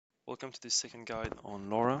Welcome to this second guide on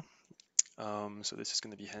LoRa. So this is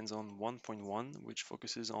going to be hands-on 1.1, which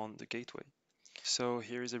focuses on the gateway. So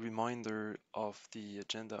here is a reminder of the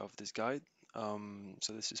agenda of this guide.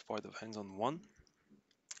 So this is part of hands-on 1.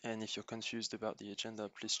 And if you're confused about the agenda,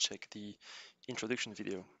 please check the introduction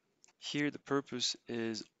video. Here the purpose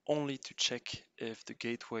is only to check if the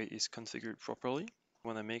gateway is configured properly. We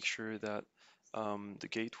want to make sure that the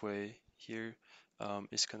gateway here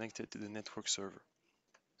is connected to the network server.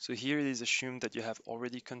 So here it is assumed that you have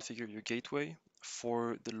already configured your gateway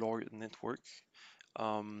for the Laureate network.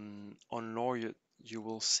 On Laureate, you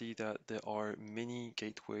will see that there are many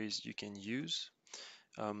gateways you can use.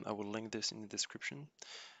 I will link this in the description.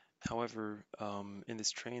 However, in this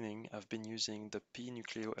training, I've been using the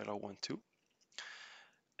P-Nucleo LR12,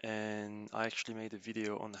 and I actually made a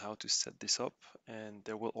video on how to set this up, and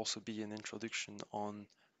there will also be an introduction on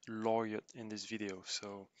Laureate in this video.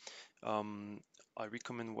 So I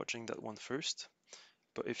recommend watching that one first.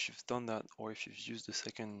 But if you've done that, or if you've used the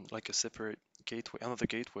second, like a separate gateway, another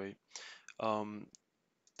gateway,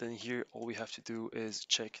 then here all we have to do is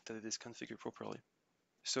check that it is configured properly.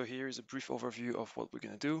 So here is a brief overview of what we're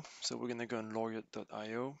going to do. So we're going to go on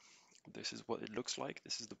laureate.io. This is what it looks like.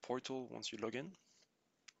 This is the portal once you log in.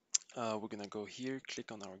 We're going to go here,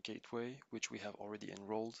 click on our gateway, which we have already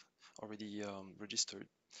enrolled, already registered.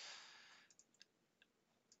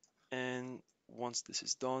 And once this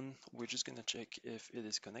is done, we're just going to check if it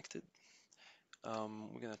is connected.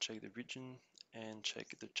 We're going to check the region and check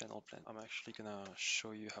the channel plan. I'm actually going to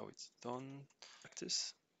show you how it's done.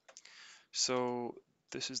 Practice. So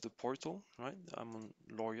this is the portal, right? I'm on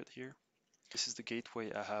Laureate here. This is the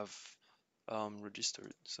gateway I have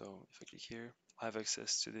registered. So if I click here, I have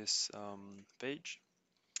access to this page,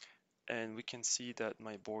 and we can see that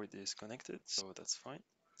my board is connected, so that's fine.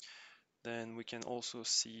 Then we can also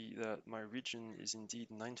see that my region is indeed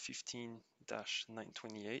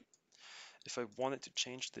 915-928. If I wanted to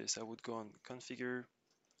change this, I would go on configure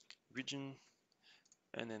region,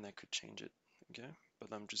 and then I could change it, okay?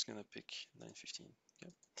 But I'm just gonna pick 915,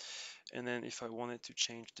 okay? And then if I wanted to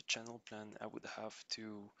change the channel plan, I would have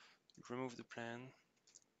to remove the plan,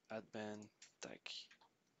 add band, tag,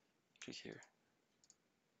 click here.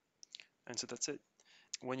 And so that's it.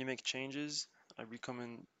 When you make changes, I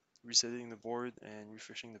recommend resetting the board and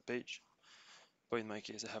refreshing the page. But in my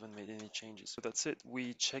case, I haven't made any changes. So that's it.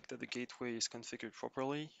 We checked that the gateway is configured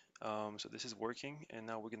properly. So this is working. And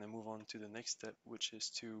now we're going to move on to the next step, which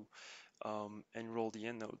is to enroll the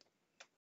end node.